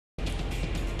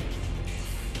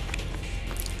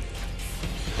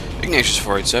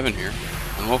Ignatius487 here,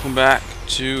 and welcome back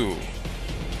to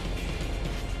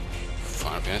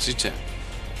Final Fantasy X.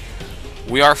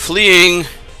 We are fleeing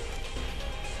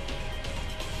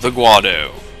the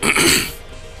Guado.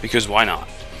 Because why not?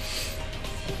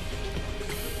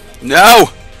 No!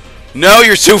 No,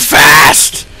 you're too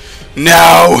fast!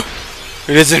 No!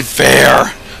 It isn't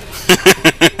fair!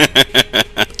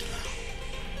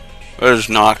 That is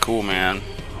not cool, man.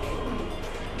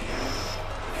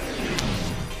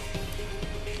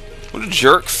 What a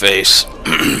jerk face.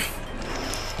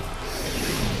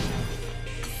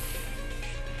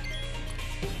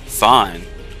 Fine.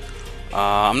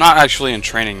 I'm not actually in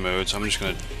training mode, so I'm just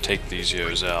gonna take these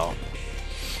yos out.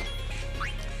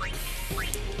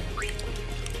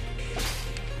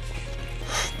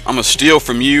 I'm gonna steal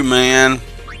from you, man.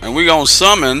 And we gonna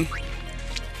summon.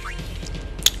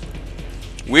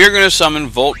 We're gonna summon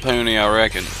Volt Pony, I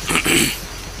reckon.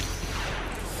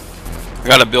 I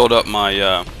gotta build up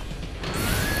my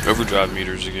overdrive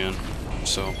meters again,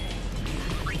 so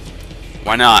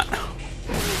why not?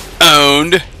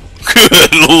 Owned.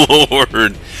 Good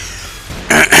lord.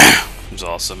 It was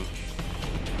awesome.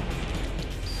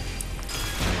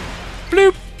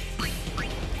 Bloop.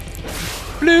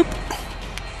 Bloop.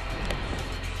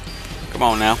 Come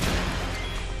on now.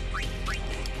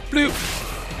 Bloop.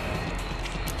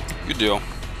 Good deal.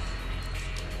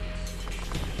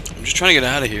 I'm just trying to get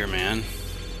out of here, man.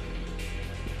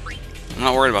 I'm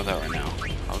not worried about that right now.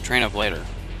 I'll train up later.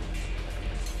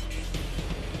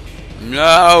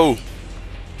 No!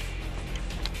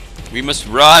 We must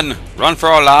run! Run for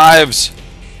our lives!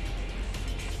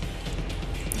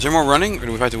 Is there more running, or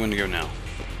do we fight the Wendigo now?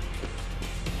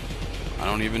 I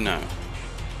don't even know.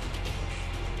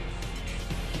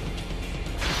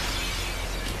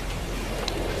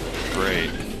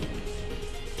 Great.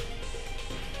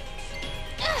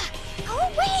 Go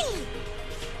away!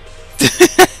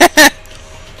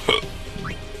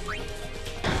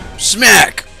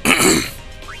 Smack!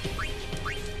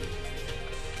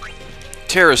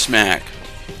 Terra Smack.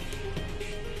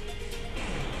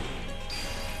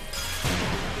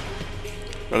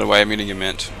 By the way, I'm eating a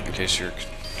mint, in case you're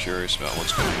curious about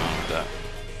what's going on with that.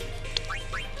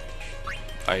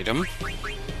 Item.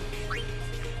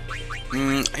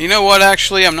 You know what,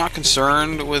 actually, I'm not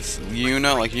concerned with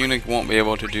Yuna. Like, Yuna won't be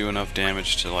able to do enough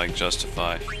damage to, like,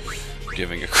 justify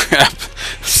giving a crap.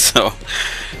 So...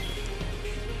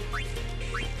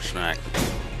 Smack.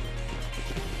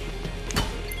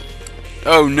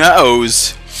 Oh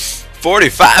noes!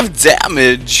 45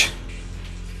 damage!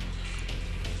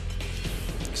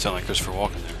 Sound like Christopher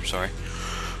Walken there, sorry.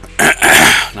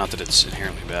 Not that it's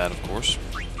inherently bad, of course.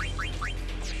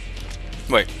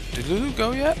 Wait, did Lulu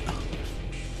go yet?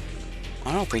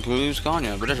 I don't think Lulu's gone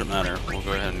yet, but it doesn't matter. We'll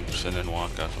go ahead and send in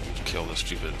Waka and kill this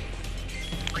stupid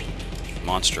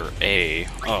Monster A.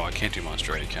 Oh, I can't do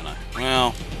Monster A, can I?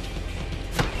 Well,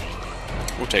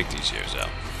 we'll take these years out.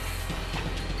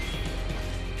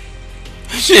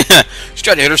 She's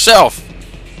trying to hit herself!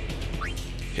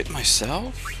 Hit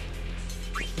myself?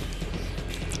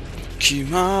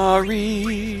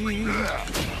 Kimari!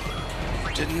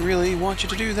 Didn't really want you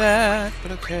to do that,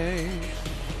 but okay.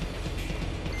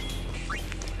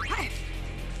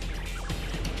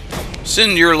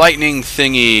 Send your lightning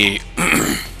thingy!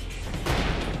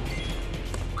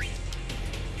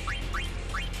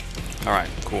 Alright,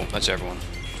 cool. That's everyone.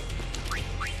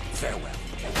 Farewell.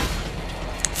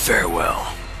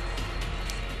 Farewell.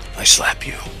 I slap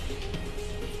you.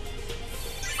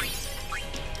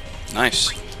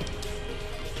 Nice.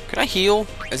 Could I heal?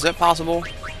 Is that possible?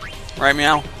 Right,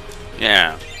 meow?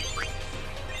 Yeah.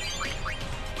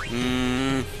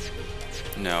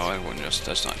 No, I wouldn't just.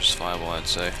 That's not justifiable, I'd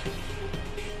say.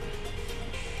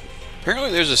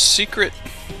 Apparently, there's a secret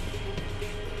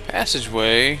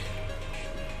passageway.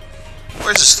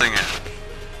 Where's this thing at?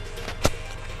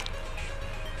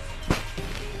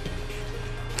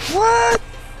 What?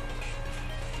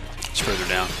 It's further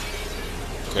down.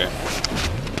 Okay.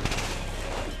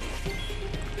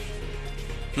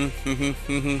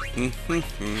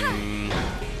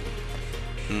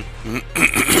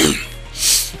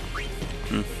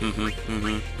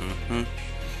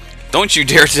 Don't you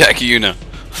dare attack Yuna.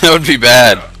 That would be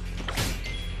bad.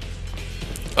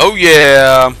 Oh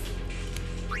yeah.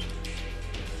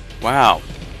 Wow.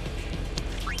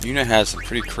 Yuna has some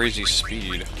pretty crazy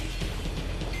speed.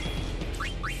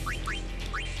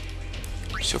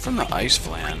 So from the ice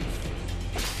flan.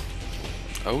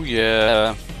 Oh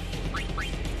yeah.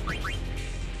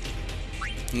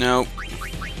 Nope.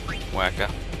 Wacka.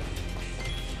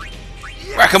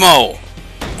 Whack-a-mole!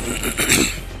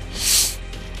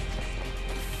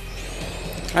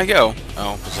 Can I go?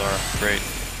 Oh, bizarre. Great.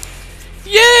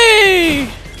 Yay!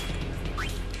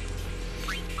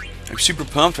 I'm super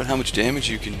pumped on how much damage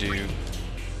you can do.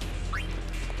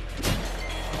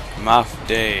 Math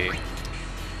Day.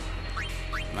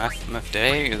 Math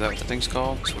Day? Is that what the thing's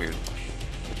called? It's weird.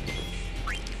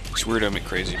 It's weird, I make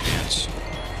crazy pants.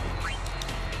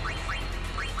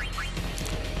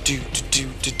 Do do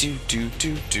do do do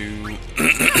do do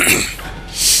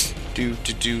do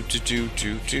do do do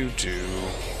do do do.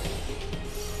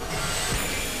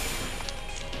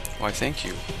 Why, thank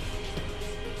you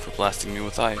for blasting me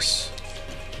with ice.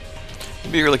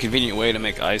 It'd be a really convenient way to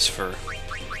make ice for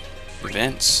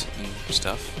events and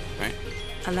stuff, right?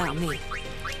 Allow me.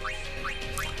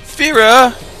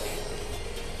 Fira!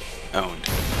 Owned.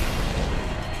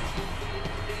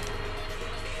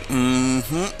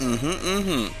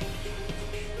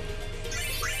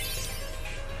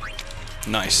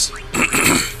 Nice.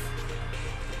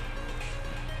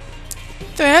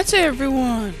 That's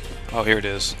everyone. Oh, here it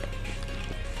is.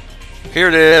 Here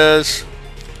it is.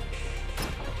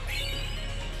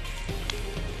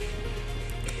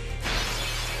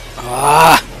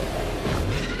 Ah!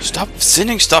 Stop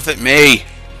sending stuff at me.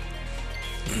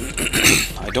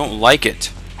 I don't like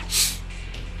it.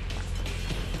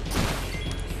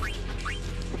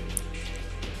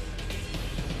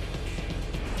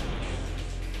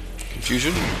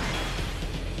 Confusion?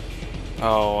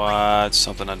 Oh, it's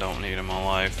something I don't need in my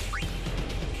life.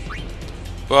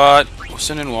 But we'll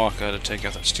send in Waka to take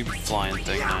out that stupid flying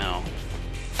thing now.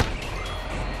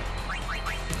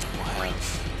 We'll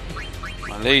have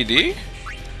my lady,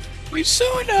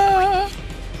 Isuna.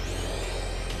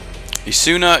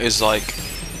 Isuna is like,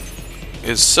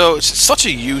 it's such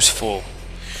a useful,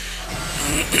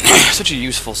 such a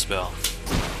useful spell.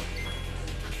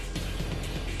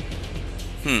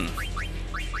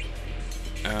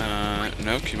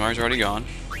 No, Kimari's already gone.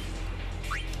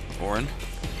 Orin.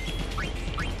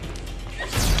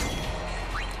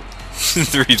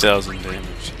 3,000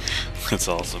 damage. That's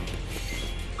awesome.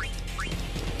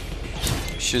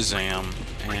 Shazam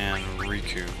and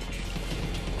Riku.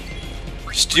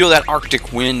 Steal that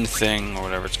Arctic Wind thing, or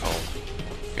whatever it's called.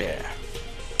 Yeah.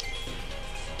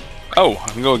 Oh, I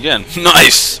can go again.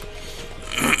 Nice!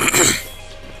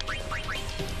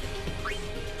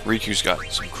 Riku's got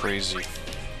some crazy...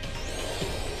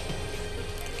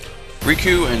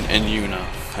 Riku and Yuna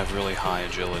have really high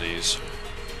agilities,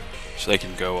 so they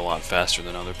can go a lot faster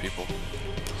than other people.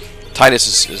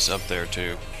 Titus is up there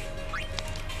too.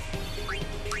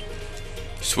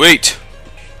 Sweet!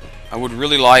 I would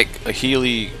really like a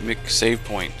Healy McSave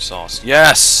Point sauce.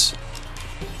 Yes!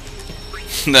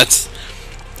 That's...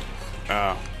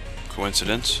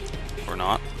 coincidence. Or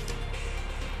not.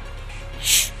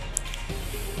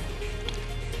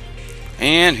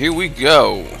 And here we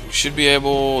go. We should be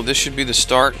able... This should be the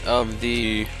start of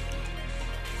the...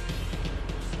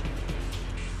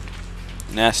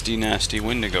 Nasty, nasty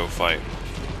Wendigo fight.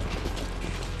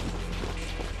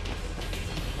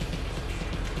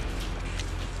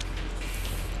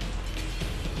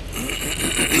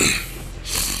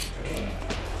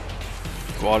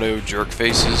 Guado jerk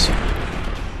faces.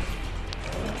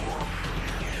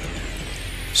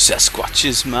 Sasquatch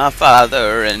is my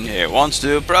father and he wants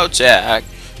to protect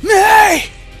me!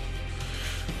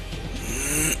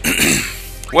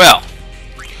 Well,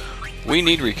 we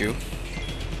need Riku.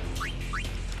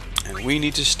 And we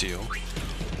need to steal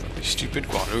the stupid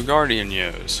Guado Guardian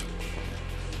Yos.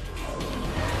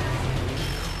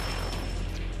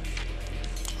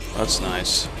 That's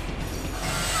nice.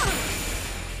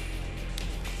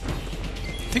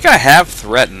 I think I have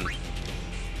Threaten,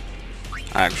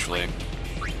 actually.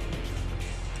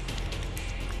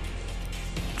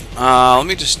 Let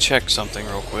me just check something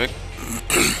real quick.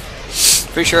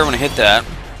 Pretty sure I'm gonna hit that.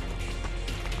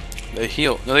 They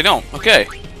heal. No, they don't. Okay.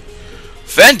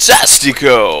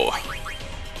 Fantastico!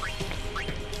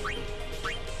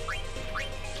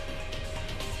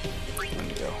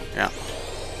 Wendigo. Yeah.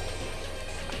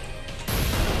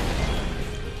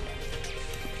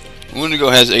 Wendigo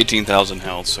has 18,000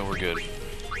 health, so we're good.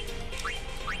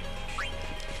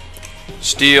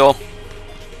 Steal.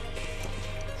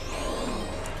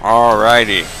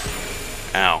 Alrighty.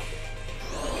 Ow.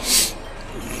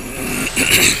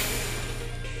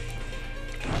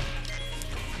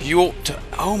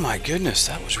 Oh my goodness,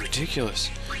 that was ridiculous.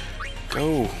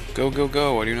 Go. Go, go,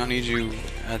 go. I do not need you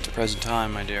at the present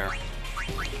time, my dear.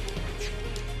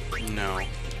 No.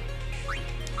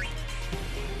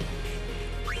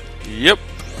 Yep.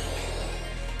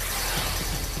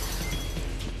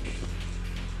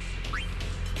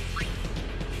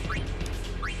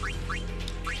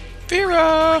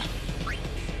 Vera!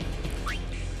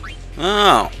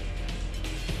 Oh.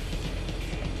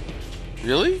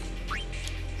 Really?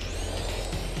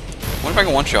 What if I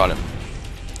can one-shot him?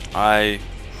 I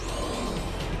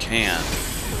can.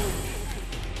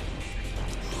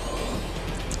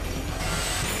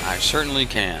 I certainly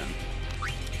can.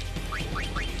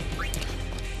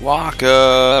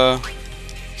 Waka!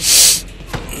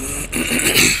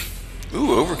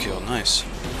 Ooh, overkill. Nice.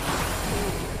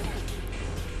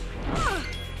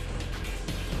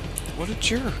 What a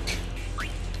jerk.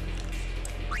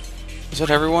 Is that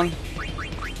everyone?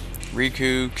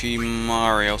 Riku,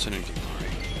 Kimari, also knew Kimari.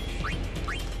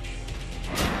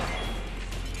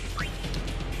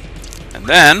 And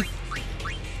then...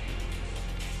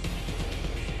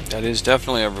 that is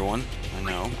definitely everyone. I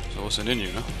know. So we'll send in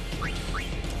you, no?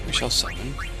 We shall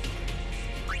summon.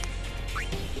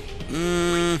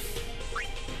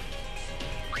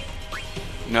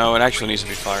 No, it actually needs to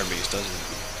be Fire Beast, doesn't it?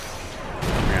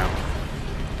 Yeah.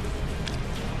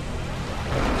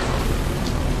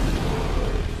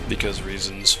 Because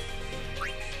reasons.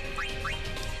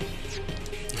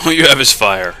 All you have is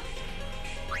fire.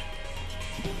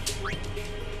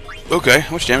 Okay,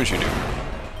 how much damage you do?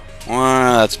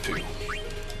 Well, that's poo.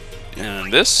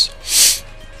 And this?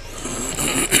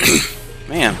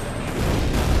 Man.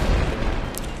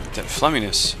 That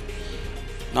flumminess.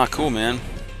 Not cool, man.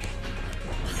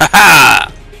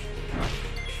 Ha-ha!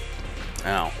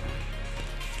 Ow.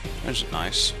 That's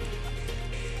nice.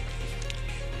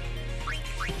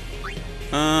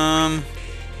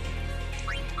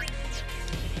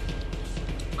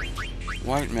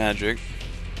 White magic.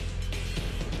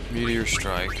 Meteor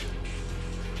strike.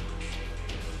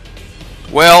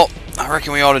 Well, I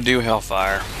reckon we ought to do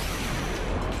Hellfire.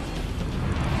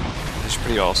 It's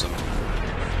pretty awesome.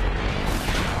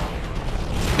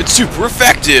 It's super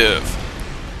effective!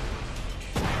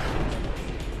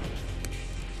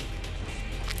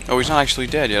 Oh, he's not actually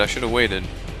dead yet. I should have waited.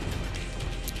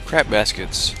 Crap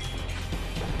baskets.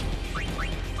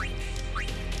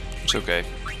 It's okay.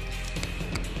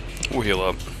 We'll heal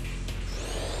up.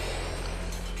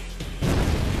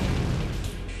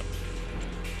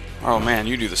 Oh man,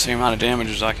 you do the same amount of damage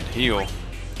as I can heal.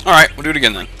 Alright, we'll do it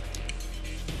again then.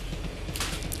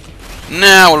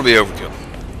 Now it'll be overkill.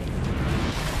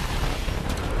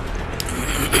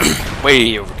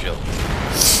 Way overkill.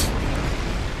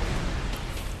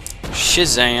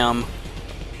 Shazam.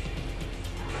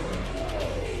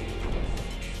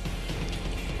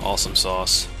 Awesome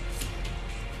sauce.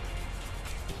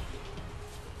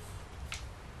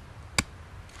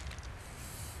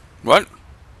 What?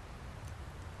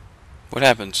 What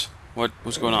happens?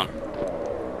 What's going on?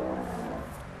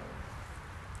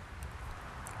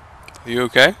 Are you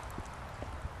okay?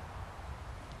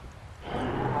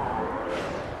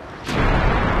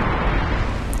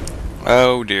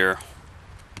 Oh dear.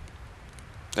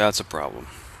 That's a problem.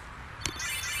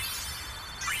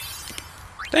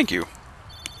 Thank you.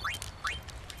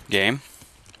 Game.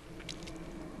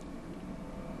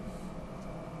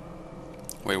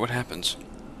 Wait, what happens?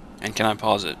 And can I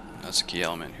pause it? That's a key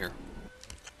element here.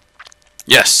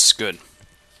 Yes, good.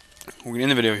 We're gonna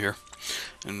end the video here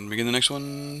and begin the next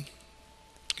one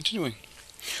continuing.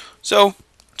 So,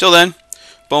 till then,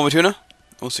 Bomba Tuna,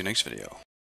 we'll see you next video.